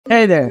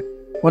Hey there,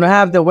 want to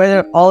have the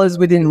weather always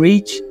within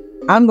reach?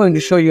 I'm going to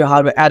show you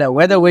how to add a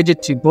weather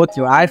widget to both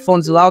your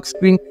iPhone's lock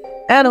screen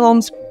and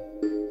home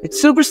screen. It's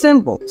super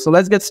simple, so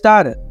let's get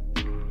started.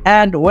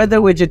 Add weather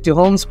widget to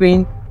home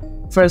screen.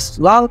 First,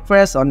 long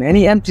press on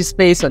any empty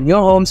space on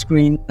your home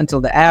screen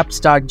until the app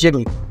starts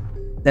jiggling.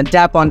 Then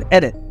tap on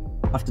Edit.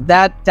 After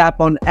that, tap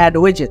on Add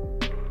Widget.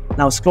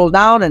 Now scroll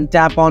down and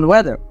tap on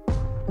Weather.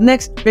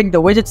 Next, pick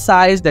the widget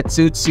size that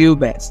suits you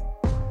best.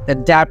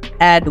 Then tap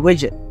Add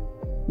Widget.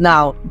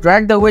 Now,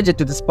 drag the widget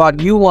to the spot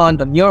you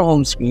want on your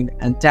home screen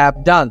and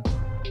tap Done.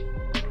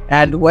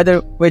 Add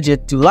weather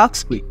widget to lock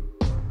screen.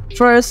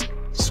 First,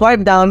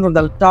 swipe down from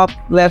the top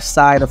left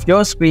side of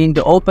your screen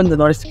to open the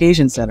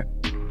notification center.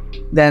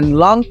 Then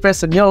long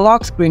press on your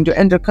lock screen to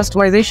enter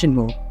customization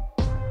mode.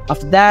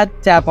 After that,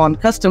 tap on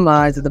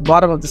Customize at the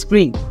bottom of the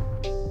screen.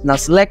 Now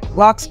select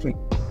lock screen.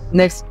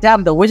 Next,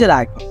 tap the widget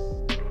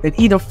icon. Then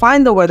either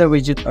find the weather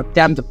widget or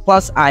tap the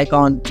plus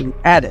icon to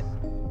add it.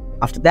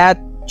 After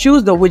that,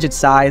 choose the widget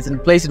size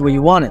and place it where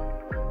you want it.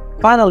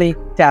 Finally,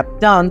 tap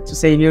Done to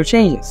save your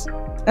changes.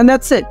 And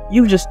that's it.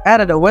 You've just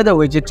added a weather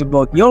widget to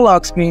both your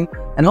lock screen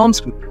and home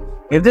screen.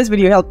 If this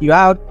video helped you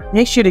out,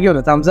 make sure to give it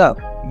a thumbs up.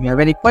 If you have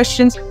any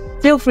questions,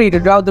 feel free to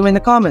drop them in the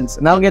comments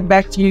and I'll get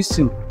back to you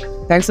soon.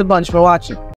 Thanks a bunch for watching.